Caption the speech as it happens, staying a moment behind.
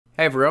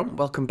Hey everyone,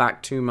 welcome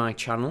back to my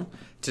channel.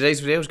 Today's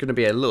video is going to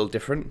be a little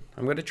different.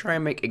 I'm going to try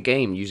and make a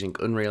game using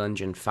Unreal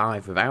Engine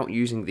 5 without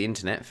using the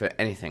internet for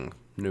anything.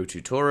 No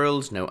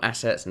tutorials, no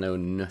assets, no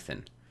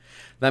nothing.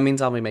 That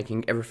means I'll be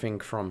making everything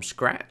from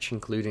scratch,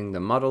 including the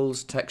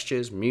models,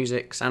 textures,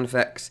 music, sound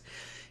effects.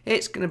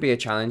 It's going to be a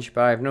challenge,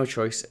 but I have no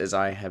choice as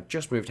I have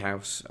just moved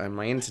house and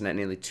my internet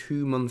nearly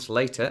 2 months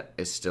later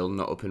is still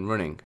not up and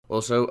running.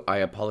 Also, I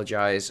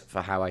apologise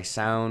for how I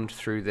sound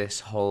through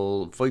this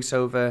whole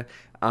voiceover.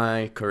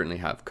 I currently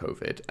have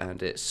COVID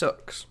and it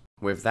sucks.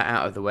 With that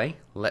out of the way,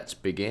 let's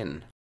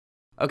begin.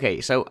 Okay,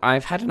 so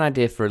I've had an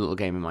idea for a little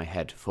game in my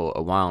head for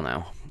a while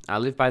now. I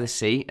live by the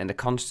sea and a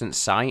constant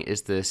sight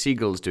is the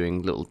seagulls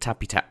doing little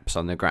tappy taps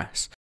on the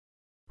grass,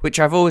 which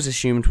I've always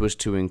assumed was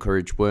to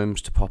encourage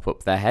worms to pop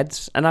up their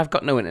heads, and I've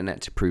got no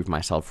internet to prove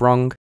myself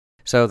wrong,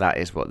 so that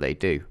is what they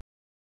do.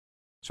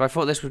 So I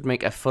thought this would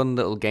make a fun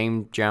little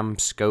game jam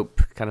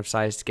scope kind of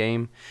sized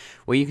game,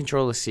 where you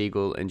control a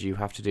seagull and you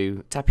have to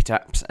do tappy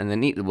taps and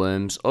then eat the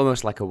worms,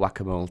 almost like a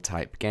whack-a-mole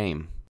type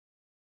game.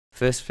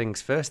 First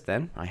things first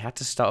then, I had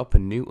to start up a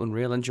new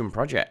Unreal Engine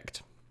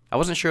project. I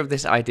wasn't sure if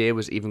this idea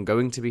was even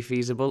going to be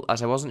feasible,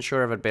 as I wasn't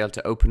sure if I'd be able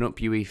to open up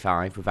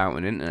UE5 without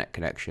an internet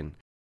connection.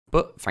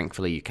 But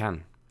thankfully you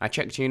can. I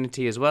checked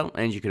Unity as well,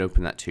 and you can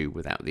open that too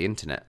without the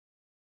internet.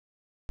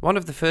 One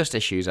of the first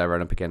issues I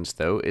ran up against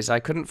though is I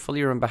couldn't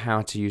fully remember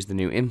how to use the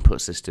new input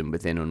system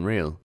within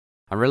Unreal.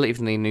 I'm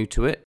relatively new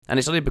to it, and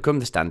it's only become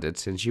the standard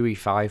since UE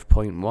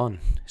 5.1,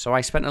 so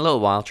I spent a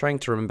little while trying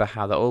to remember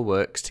how that all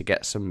works to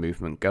get some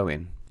movement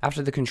going.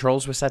 After the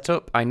controls were set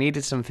up, I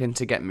needed something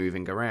to get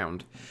moving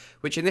around,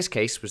 which in this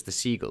case was the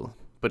seagull.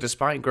 But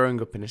despite growing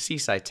up in a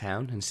seaside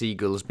town and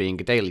seagulls being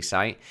a daily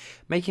sight,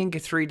 making a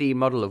 3D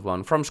model of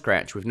one from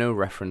scratch with no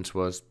reference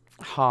was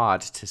hard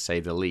to say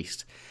the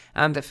least,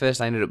 and at first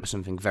I ended up with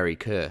something very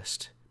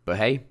cursed. But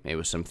hey, it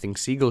was something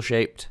seagull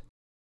shaped.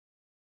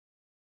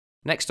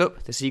 Next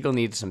up, the seagull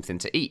needed something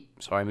to eat,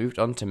 so I moved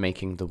on to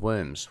making the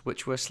worms,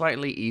 which were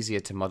slightly easier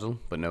to model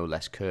but no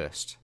less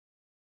cursed.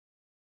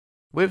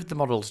 With the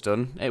models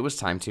done, it was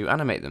time to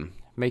animate them,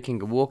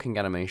 making a walking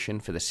animation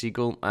for the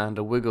seagull and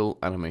a wiggle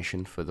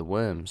animation for the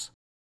worms.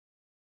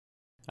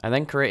 I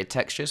then created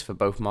textures for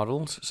both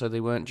models so they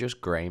weren't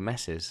just grey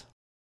messes.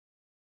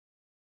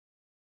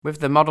 With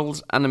the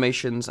models,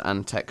 animations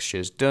and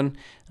textures done,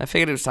 I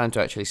figured it was time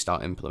to actually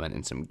start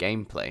implementing some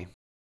gameplay.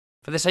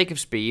 For the sake of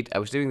speed, I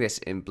was doing this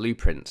in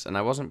Blueprints and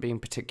I wasn't being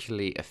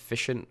particularly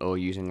efficient or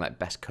using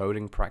best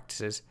coding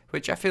practices,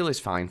 which I feel is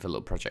fine for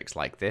little projects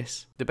like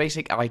this. The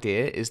basic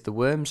idea is the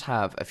worms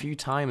have a few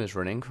timers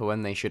running for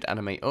when they should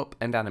animate up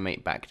and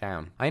animate back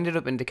down. I ended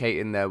up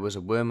indicating there was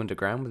a worm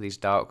underground with these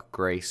dark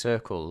grey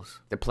circles.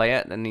 The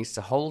player then needs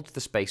to hold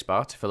the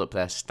spacebar to fill up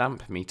their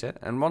stamp meter,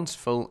 and once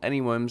full, any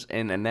worms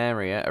in an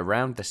area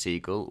around the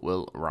seagull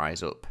will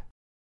rise up.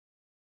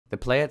 The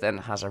player then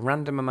has a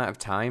random amount of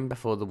time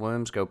before the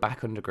worms go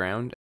back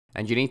underground,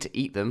 and you need to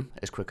eat them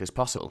as quick as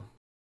possible.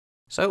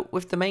 So,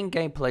 with the main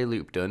gameplay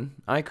loop done,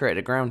 I created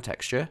a ground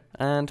texture,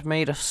 and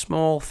made a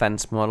small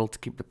fence model to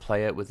keep the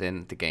player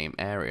within the game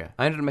area.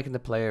 I ended up making the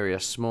play area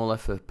smaller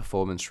for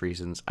performance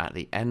reasons at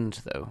the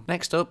end though.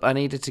 Next up, I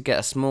needed to get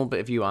a small bit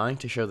of UI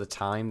to show the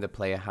time the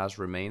player has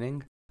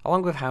remaining,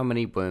 along with how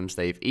many worms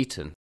they've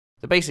eaten.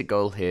 The basic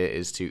goal here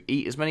is to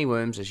eat as many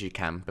worms as you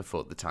can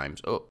before the time's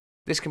up.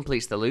 This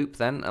completes the loop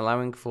then,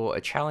 allowing for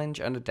a challenge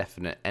and a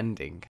definite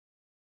ending.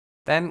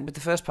 Then, with the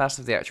first pass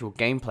of the actual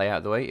gameplay out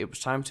of the way, it was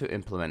time to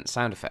implement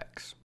sound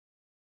effects.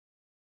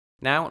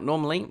 Now,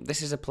 normally,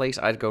 this is a place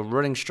I'd go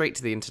running straight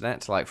to the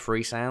internet to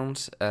free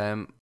sounds,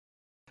 but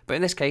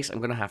in this case, I'm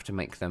going to have to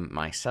make them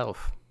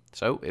myself.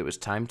 So, it was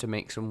time to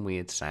make some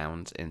weird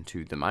sounds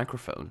into the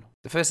microphone.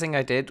 The first thing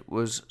I did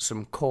was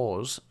some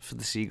caws for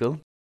the seagull.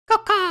 Caw,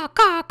 caw,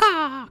 caw,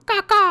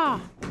 caw,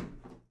 caw.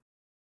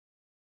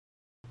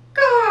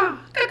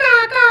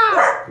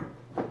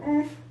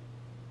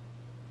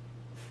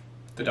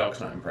 The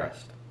dog's not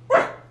impressed.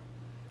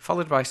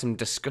 Followed by some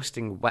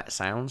disgusting wet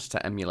sounds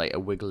to emulate a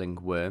wiggling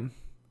worm.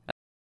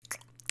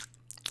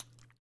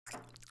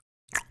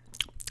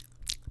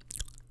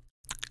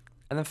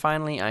 And then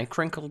finally I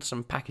crinkled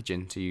some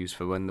packaging to use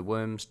for when the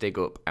worms dig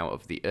up out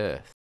of the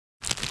earth.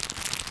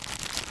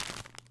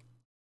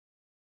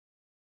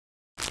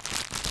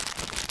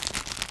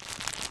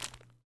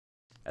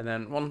 And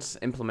then once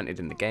implemented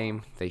in the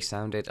game, they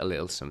sounded a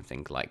little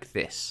something like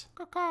this.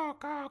 Caw,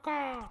 caw,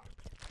 caw.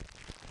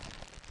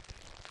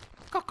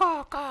 Caw,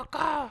 caw, caw,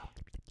 caw.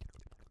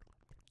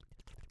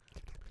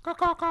 Caw,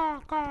 caw, caw,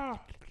 caw.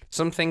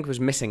 Something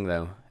was missing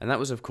though, and that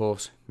was of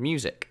course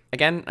music.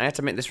 Again, I had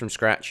to make this from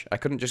scratch. I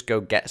couldn't just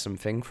go get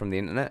something from the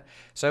internet,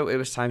 so it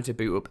was time to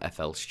boot up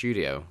FL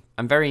Studio.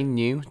 I'm very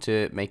new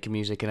to making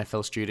music in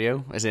FL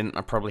Studio, as in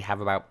I probably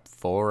have about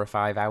 4 or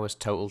 5 hours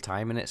total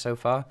time in it so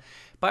far,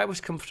 but I was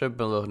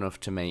comfortable enough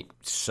to make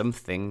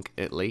something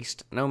at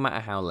least, no matter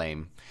how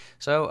lame.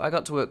 So I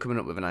got to work coming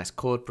up with a nice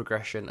chord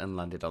progression and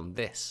landed on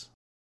this.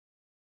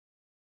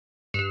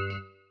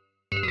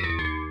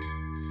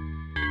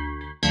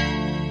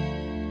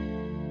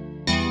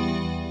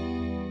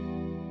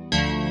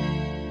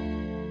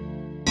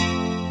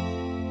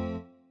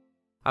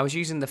 I was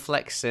using the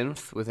Flex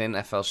synth within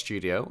FL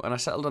Studio, and I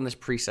settled on this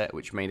preset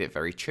which made it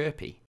very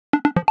chirpy.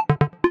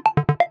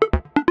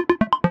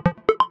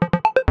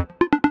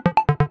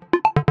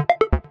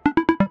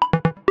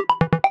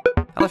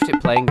 I left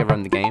it playing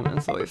around the game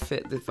and thought it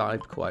fit the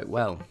vibe quite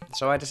well,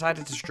 so I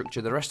decided to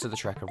structure the rest of the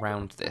track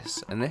around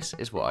this, and this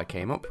is what I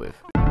came up with.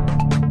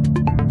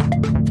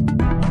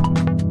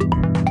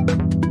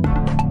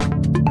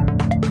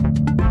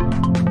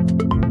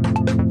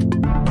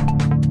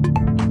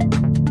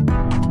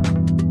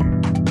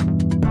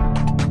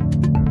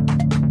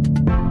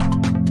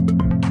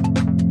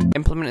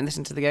 Implementing this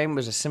into the game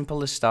was as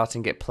simple as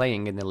starting it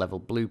playing in the level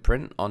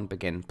blueprint on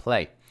begin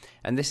play,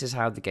 and this is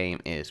how the game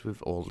is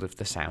with all of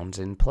the sounds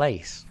in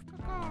place.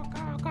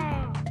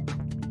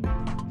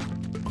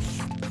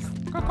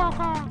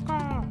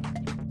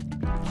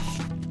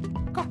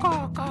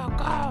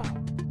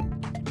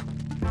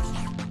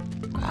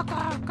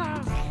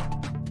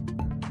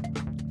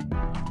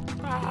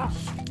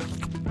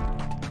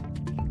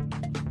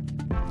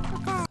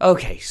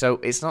 Okay, so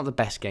it's not the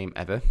best game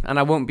ever, and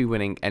I won't be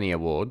winning any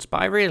awards,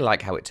 but I really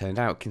like how it turned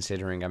out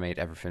considering I made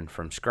everything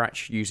from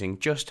scratch using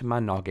just my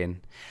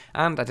noggin,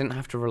 and I didn't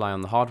have to rely on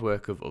the hard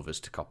work of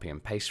others to copy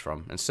and paste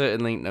from, and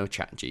certainly no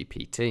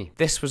ChatGPT.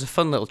 This was a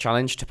fun little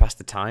challenge to pass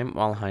the time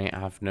while I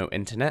have no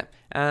internet,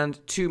 and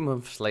 2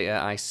 months later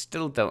I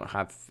still don't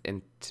have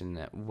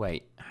internet.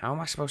 Wait, how am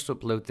I supposed to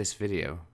upload this video?